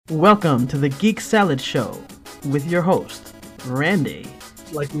Welcome to the Geek Salad Show with your host, Randy.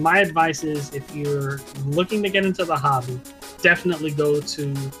 Like, my advice is, if you're looking to get into the hobby, definitely go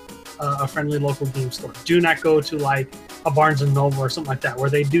to a friendly local game store. Do not go to like a Barnes & Noble or something like that, where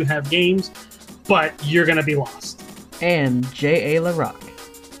they do have games, but you're going to be lost. And J.A. LaRock.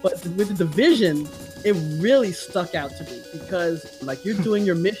 But with the division, it really stuck out to me because, like, you're doing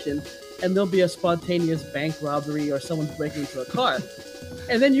your mission and there'll be a spontaneous bank robbery or someone's breaking into a car.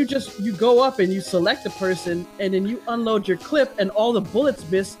 And then you go up and you select a person and then you unload your clip and all the bullets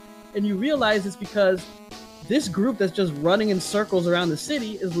miss, and you realize it's because this group that's just running in circles around the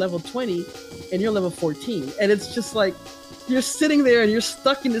city is level 20 and you're level 14. And it's just like, you're sitting there and you're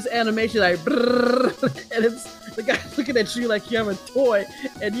stuck in this animation like, and it's the guy's looking at you like you have a toy,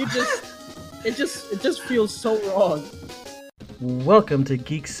 and you just, it just feels so wrong. Welcome to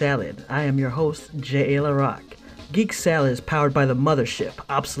Geek Salad. I am your host, J.A. LaRock. Geek Salad is powered by the mothership,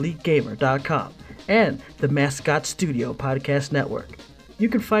 ObsoleteGamer.com, and the Mascot Studio Podcast Network. You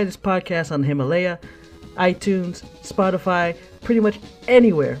can find this podcast on Himalaya, iTunes, Spotify, pretty much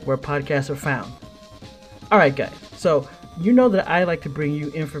anywhere where podcasts are found. Alright guys, so you know that I like to bring you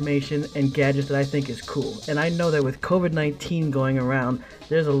information and gadgets that I think is cool. And I know that with COVID-19 going around,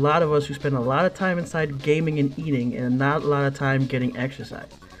 there's a lot of us who spend a lot of time inside gaming and eating and not a lot of time getting exercise.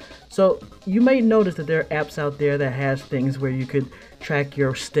 So you may notice that there are apps out there that has things where you could track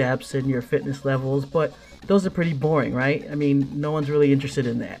your steps and your fitness levels, but those are pretty boring, right? I mean, no one's really interested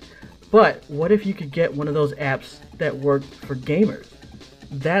in that. But what if you could get one of those apps that work for gamers?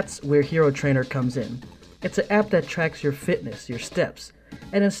 That's where Hero Trainer comes in. It's an app that tracks your fitness, your steps.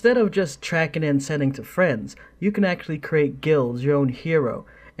 And instead of just tracking and sending to friends, you can actually create guilds, your own hero,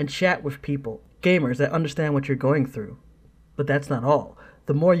 and chat with people, gamers that understand what you're going through. But that's not all.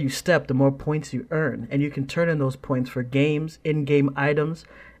 The more you step, the more points you earn, and you can turn in those points for games, in-game items,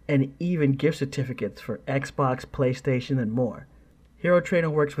 and even gift certificates for Xbox, PlayStation, and more. Hero Trainer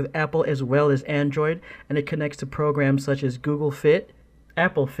works with Apple as well as Android, and it connects to programs such as Google Fit,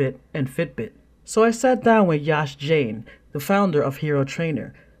 Apple Fit, and Fitbit. So I sat down with Yash Jain, the founder of Hero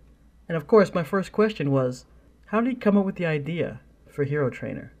Trainer. And of course, my first question was, how did he come up with the idea for Hero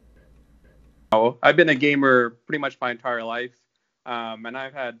Trainer? Oh, I've been a gamer pretty much my entire life. And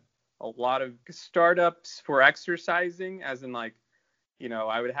I've had a lot of startups for exercising, as in, like, you know,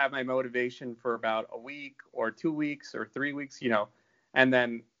 I would have my motivation for about a week or 2 weeks or 3 weeks, you know, and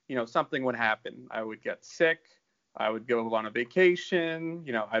then, you know, something would happen. I would get sick. I would go on a vacation,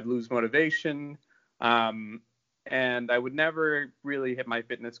 you know, I'd lose motivation, and I would never really hit my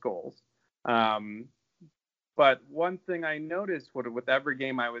fitness goals. But one thing I noticed with every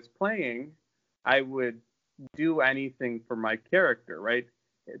game I was playing, I would do anything for my character, right?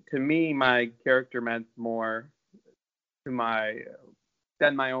 To me, my character meant more than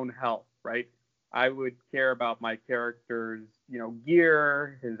my own health, right? I would care about my character's, you know,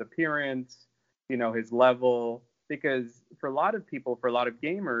 gear, his appearance, you know, his level. Because for a lot of people, for a lot of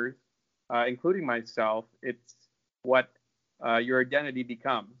gamers, including myself, it's what your identity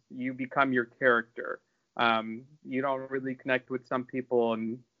becomes. You become your character. You don't really connect with some people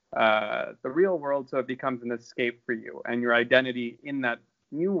in the real world, so it becomes an escape for you. And your identity in that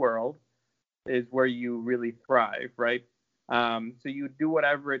new world is where you really thrive, right? So you do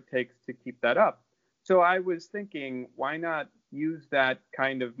whatever it takes to keep that up. So I was thinking, why not use that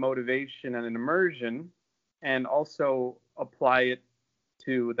kind of motivation and an immersion and also apply it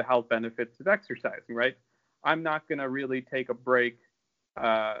to the health benefits of exercising, right? I'm not going to really take a break,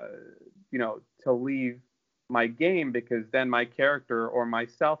 you know, to leave my game, because then my character or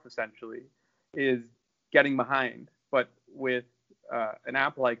myself essentially is getting behind. But with an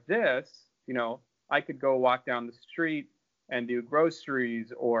app like this, you know, I could go walk down the street and do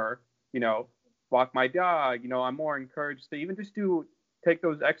groceries, or, you know, walk my dog. You know, I'm more encouraged to even just take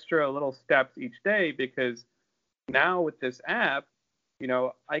those extra little steps each day, because now with this app, you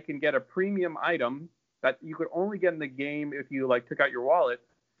know, I can get a premium item that you could only get in the game if you, like, took out your wallet,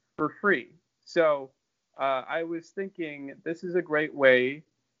 for free. So I was thinking this is a great way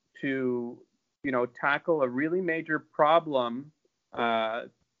to, you know, tackle a really major problem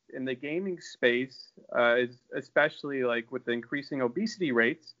in the gaming space, especially like with the increasing obesity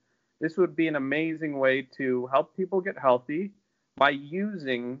rates. This would be an amazing way to help people get healthy by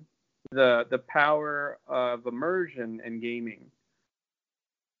using the power of immersion in gaming.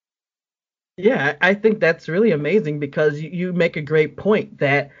 Yeah, I think that's really amazing, because you make a great point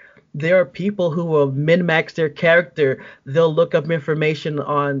that there are people who will min-max their character. They'll look up information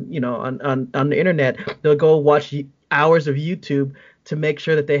on, you know, on the internet. They'll go watch hours of YouTube to make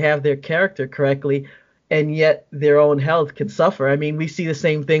sure that they have their character correctly. and yet their own health can suffer. I mean, we see the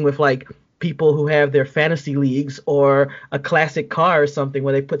same thing with like people who have their fantasy leagues or a classic car or something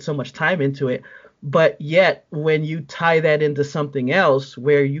where they put so much time into it. But yet, when you tie that into something else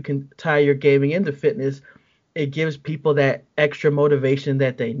where you can tie your gaming into fitness, it gives people that extra motivation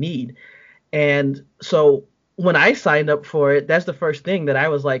that they need. And so when I signed up for it, that's the first thing that I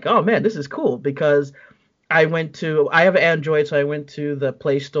was like, oh man, this is cool because I have an Android, so I went to the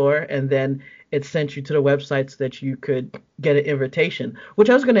Play Store and then it sent you to the websites that you could get an invitation. Which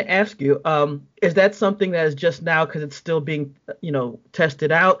I was going to ask you, is that something that is just now because it's still being,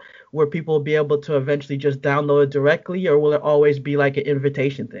 tested out, where people will be able to eventually just download it directly, or will it always be like an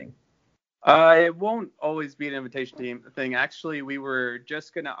invitation thing? It won't always be an invitation thing. Actually, we were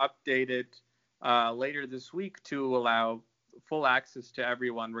just going to update it later this week to allow full access to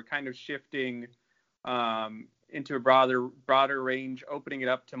everyone. We're kind of shifting into a broader range, opening it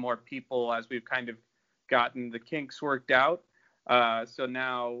up to more people as we've kind of gotten the kinks worked out. So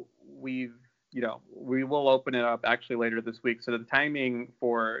now we will open it up actually later this week. So the timing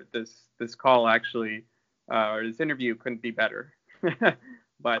for this call actually, or this interview couldn't be better.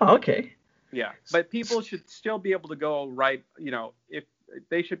 But Oh, okay. yeah, but people should still be able to go right. If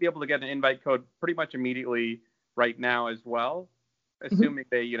they should be able to get an invite code pretty much immediately right now as well, assuming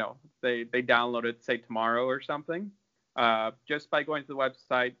they download it, say tomorrow or something. Just by going to the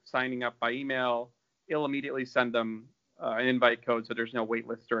website, signing up by email, it'll immediately send them an invite code, so there's no wait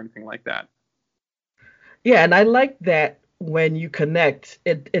list or anything like that. Yeah, and I like that when you connect,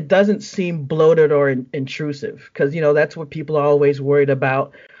 it doesn't seem bloated or intrusive because that's what people are always worried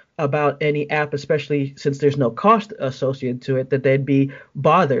about any app, especially since there's no cost associated to it, that they'd be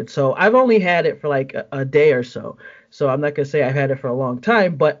bothered. So I've only had it for like a day or so. So I'm not gonna say I've had it for a long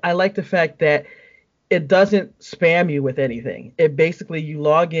time, but I like the fact that it doesn't spam you with anything. It basically you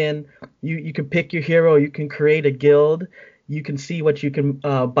log in, you can pick your hero, you can create a guild, you can see what you can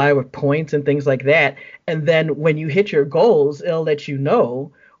buy with points and things like that. And then when you hit your goals, it'll let you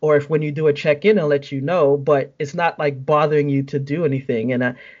know. Or if when you do a check-in, it'll let you know. But it's not like bothering you to do anything.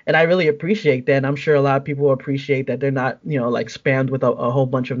 And I really appreciate that. And I'm sure a lot of people will appreciate that they're not like spammed with a whole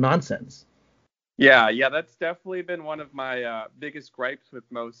bunch of nonsense. Yeah, that's definitely been one of my biggest gripes with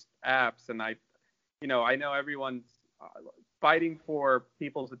most apps, and I know everyone's fighting for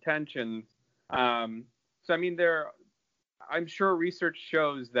people's attention. So I mean, I'm sure research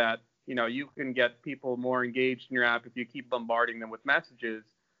shows that you can get people more engaged in your app if you keep bombarding them with messages.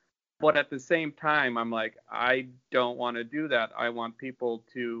 But at the same time, I'm like, I don't want to do that. I want people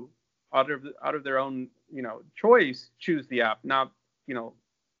to, out of their own choice, choose the app, not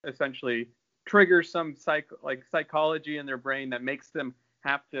essentially trigger some psychology in their brain that makes them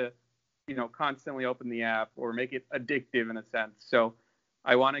have to constantly open the app or make it addictive in a sense. So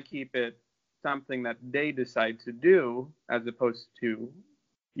I want to keep it something that they decide to do as opposed to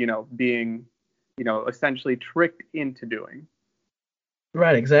being essentially tricked into doing.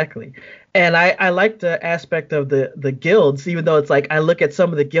 Right, exactly. And I like the aspect of the guilds, even though it's like I look at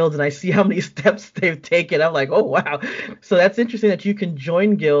some of the guilds and I see how many steps they've taken. I'm like, oh wow. So that's interesting that you can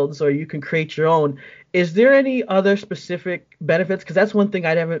join guilds or you can create your own. Is there any other specific benefits? Because that's one thing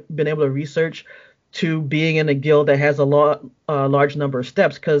I haven't been able to research to being in a guild that has a large number of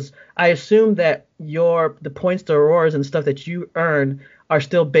steps. Because I assume that the points to auroras and stuff that you earn are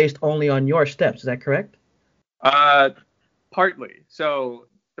still based only on your steps. Is that correct? Partly. So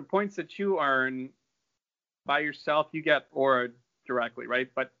the points that you earn by yourself, you get aura directly, right?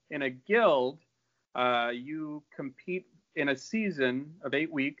 But in a guild, you compete in a season of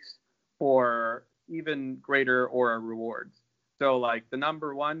 8 weeks for even greater aura rewards. So like the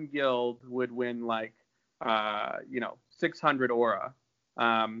number one guild would win 600 aura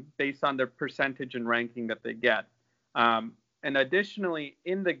based on the percentage and ranking that they get. And additionally,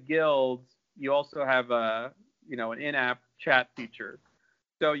 in the guilds, you also have an in-app chat feature.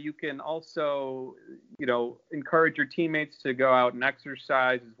 So you can also, encourage your teammates to go out and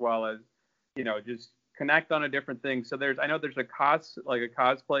exercise as well as, just connect on a different thing. So I know there's a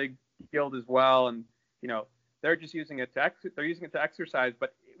cosplay guild as well, and they're just using it to exercise,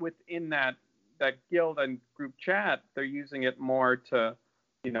 but within that guild and group chat, they're using it more to,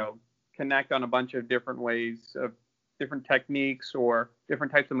 connect on a bunch of different ways of different techniques or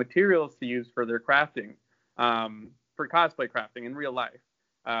different types of materials to use for their crafting. For cosplay crafting in real life.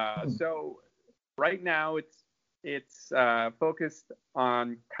 So right now it's focused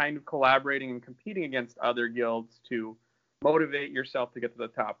on kind of collaborating and competing against other guilds to motivate yourself to get to the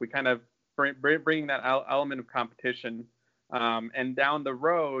top. We kind of bring that element of competition. And down the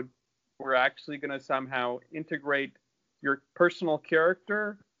road, we're actually going to somehow integrate your personal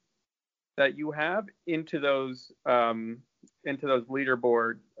character that you have into those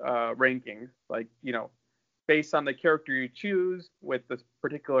leaderboard rankings. Like, based on the character you choose with this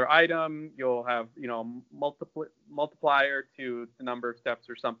particular item, you'll have, multiplier to the number of steps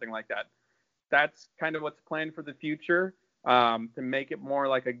or something like that. That's kind of what's planned for the future, to make it more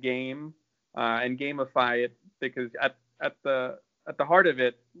like a game, and gamify it, because at the heart of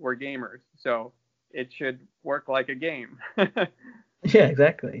it, we're gamers, so it should work like a game. Yeah,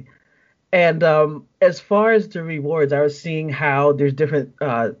 exactly. And as far as the rewards, I was seeing how there's different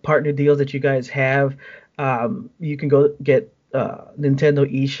partner deals that you guys have. You can go get Nintendo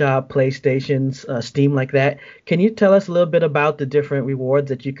eShop, PlayStations, Steam, like that. Can you tell us a little bit about the different rewards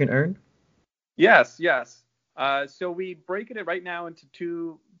that you can earn? Yes, yes. So we break it right now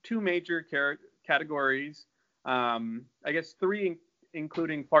into two major categories. I guess three,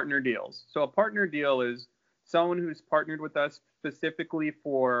 including partner deals. So a partner deal is someone who's partnered with us specifically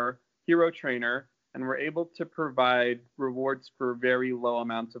for Hero Trainer, and we're able to provide rewards for very low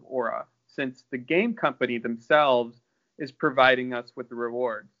amounts of aura, since the game company themselves is providing us with the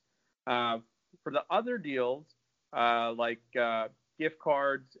rewards. For the other deals, like gift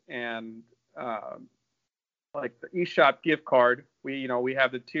cards and like the eShop gift card, we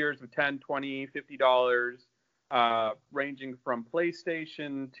have the tiers of $10, $20, $50, ranging from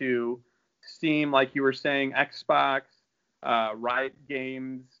PlayStation to Steam, like you were saying, Xbox, Riot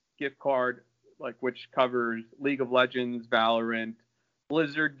Games gift card, like which covers League of Legends, Valorant,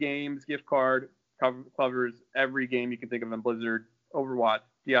 Blizzard Games gift card covers every game you can think of in Blizzard, Overwatch,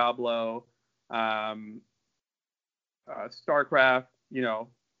 Diablo, StarCraft,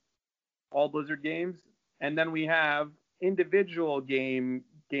 all Blizzard games. And then we have individual game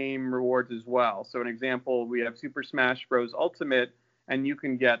rewards as well. So an example, we have Super Smash Bros. Ultimate, and you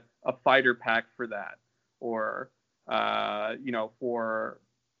can get a fighter pack for that. Or, for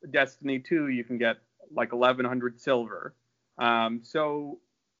Destiny 2, you can get like 1100 silver. So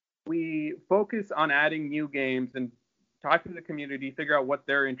we focus on adding new games and talk to the community, figure out what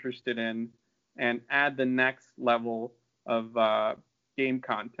they're interested in, and add the next level of game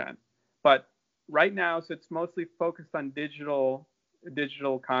content. But right now, so it's mostly focused on digital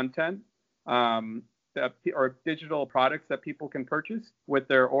content, or digital products that people can purchase with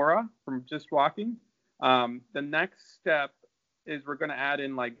their aura from just walking. The next step is we're going to add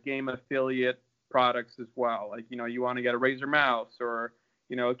in like game affiliate products as well. Like, you want to get a Razer mouse, or,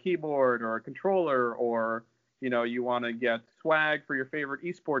 a keyboard or a controller, or, you want to get swag for your favorite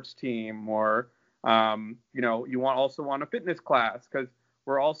esports team, or, you also want a fitness class, because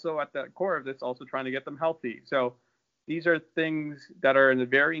we're also at the core of this also trying to get them healthy. So these are things that are in the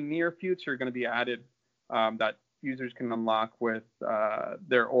very near future going to be added, that users can unlock with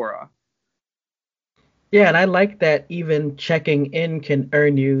their aura. Yeah, and I like that even checking in can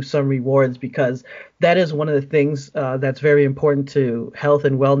earn you some rewards, because that is one of the things that's very important to health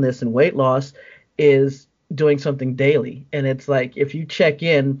and wellness and weight loss, is doing something daily. And it's like if you check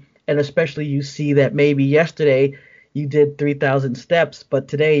in, and especially you see that maybe yesterday you did 3,000 steps, but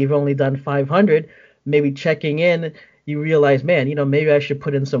today you've only done 500, maybe checking in, you realize, man, maybe I should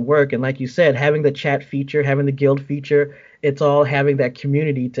put in some work. And like you said, having the chat feature, having the guild feature, it's all having that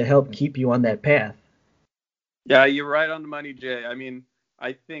community to help keep you on that path. Yeah, you're right on the money, Jay. I mean,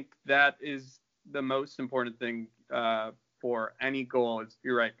 I think that is the most important thing for any goal. Is,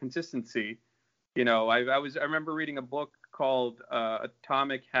 you're right, consistency. I remember reading a book called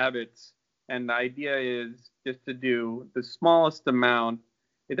Atomic Habits, and the idea is just to do the smallest amount.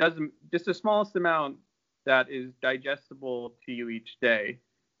 Just the smallest amount that is digestible to you each day.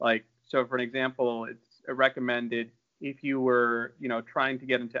 Like, so for an example, it's recommended if you were, trying to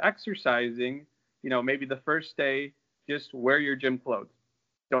get into exercising, maybe the first day, just wear your gym clothes.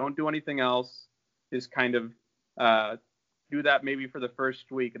 Don't do anything else. Just kind of do that maybe for the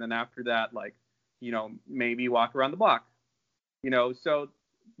first week. And then after that, like, maybe walk around the block. So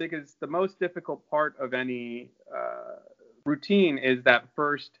because the most difficult part of any routine is that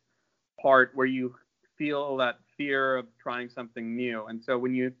first part where you feel that fear of trying something new. And so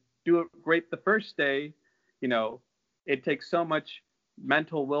when you do it great the first day, it takes so much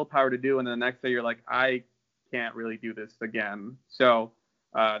mental willpower to do, and then the next day you're like, I can't really do this again. So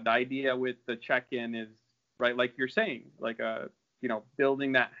the idea with the check-in is, right, like you're saying, like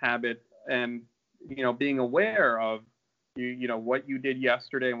building that habit, and being aware of what you did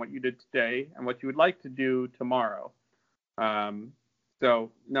yesterday and what you did today and what you would like to do tomorrow.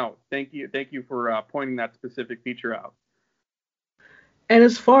 So no, thank you for pointing that specific feature out. And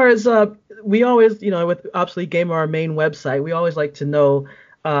as far as we always, with Obsolete Gamer, our main website, we always like to know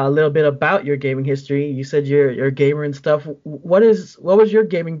a little bit about your gaming history. You said you're a gamer and stuff. What was your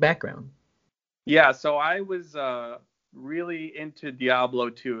gaming background? Yeah, so I was really into Diablo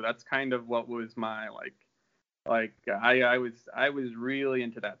 2. That's kind of what was my I was really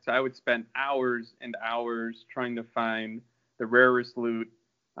into that. So I would spend hours and hours trying to find the rarest loot.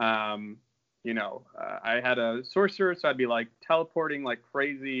 I had a sorcerer, so I'd be like teleporting like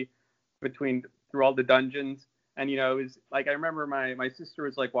crazy through all the dungeons. And it was like I remember my sister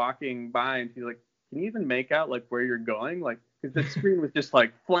was like walking by and she's like, "Can you even make out like where you're going?" Like because the screen was just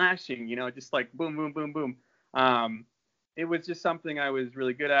like flashing, just like boom, boom, boom, boom. It was just something I was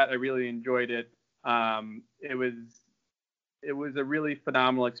really good at. I really enjoyed it. It was a really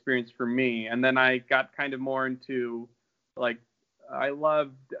phenomenal experience for me. And then I got kind of more into like I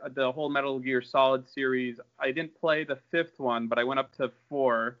loved the whole Metal Gear Solid series. I didn't play the fifth one, but I went up to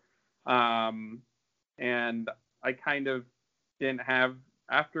 4, and I kind of didn't have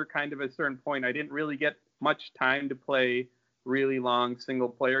after kind of a certain point. I didn't really get much time to play really long single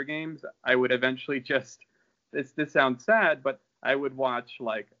player games. I would eventually just this sounds sad, but I would watch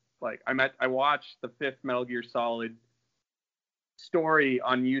I watched the fifth Metal Gear Solid story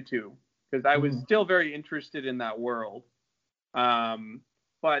on YouTube because I was still very interested in that world.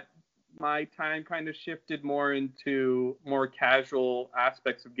 But my time kind of shifted more into more casual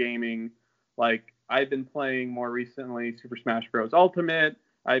aspects of gaming. Like I've been playing more recently Super Smash Bros. Ultimate.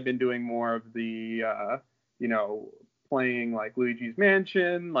 I've been doing more of the, playing like Luigi's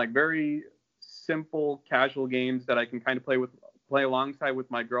Mansion, like very simple casual games that I can kind of play alongside with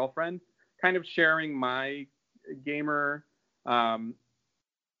my girlfriend, kind of sharing my gamer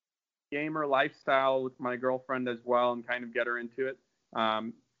lifestyle with my girlfriend as well, and kind of get her into it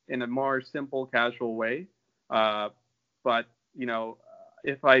in a more simple, casual way. But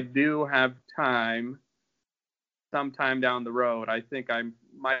if I do have time, sometime down the road, I think I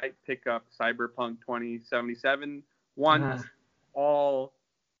might pick up Cyberpunk 2077 once all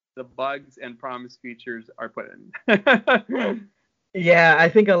the bugs and promise features are put in. Yeah, I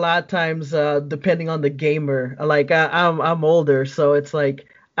think a lot of times, depending on the gamer, like I'm older, so it's like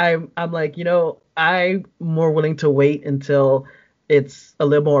I'm like, I'm more willing to wait until it's a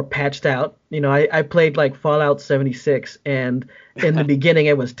little more patched out. I played like Fallout 76, and in the beginning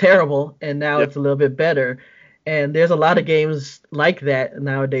it was terrible, and now Yep. it's a little bit better. And there's a lot of games like that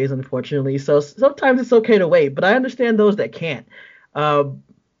nowadays, unfortunately. So sometimes it's okay to wait, but I understand those that can't. Um,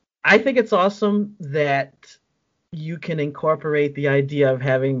 I think it's awesome that you can incorporate the idea of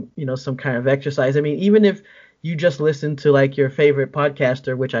having, some kind of exercise. I mean, even if you just listen to like your favorite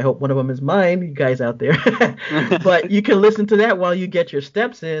podcaster, which I hope one of them is mine, you guys out there, but you can listen to that while you get your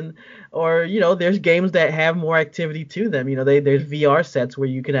steps in. Or, there's games that have more activity to them. There's VR sets where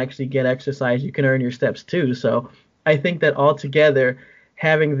you can actually get exercise. You can earn your steps too. So I think that altogether,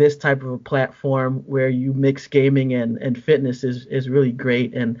 having this type of a platform where you mix gaming and fitness is really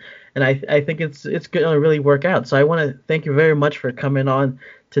great. And I think it's going to really work out. So I want to thank you very much for coming on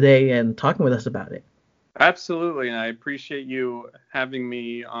today and talking with us about it. Absolutely, and I appreciate you having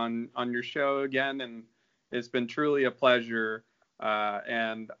me on your show again, and it's been truly a pleasure.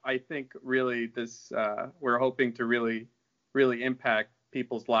 And I think really this we're hoping to really impact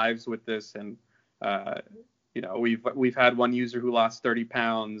people's lives with this. And we've had one user who lost 30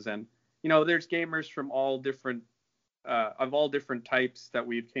 pounds, and there's gamers from all different types that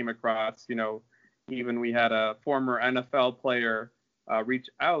we've came across. Even we had a former NFL player reach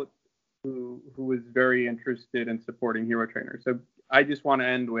out who was very interested in supporting Hero Trainer. So I just want to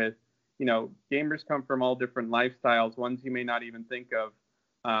end with, gamers come from all different lifestyles, ones you may not even think of,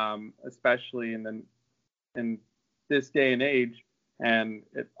 especially in this day and age. And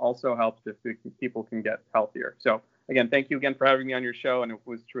it also helps if people can get healthier. So again, thank you again for having me on your show, and it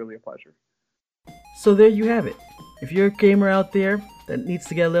was truly a pleasure. So there you have it. If you're a gamer out there that needs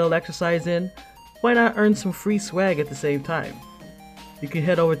to get a little exercise in, why not earn some free swag at the same time? You can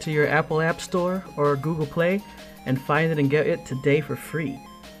head over to your Apple App Store or Google Play and find it and get it today for free.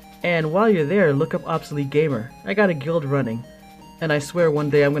 And while you're there, look up Obsolete Gamer. I got a guild running, and I swear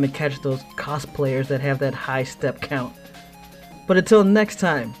one day I'm going to catch those cosplayers that have that high step count. But until next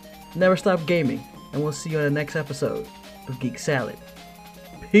time, never stop gaming, and we'll see you on the next episode of Geek Salad.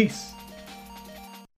 Peace!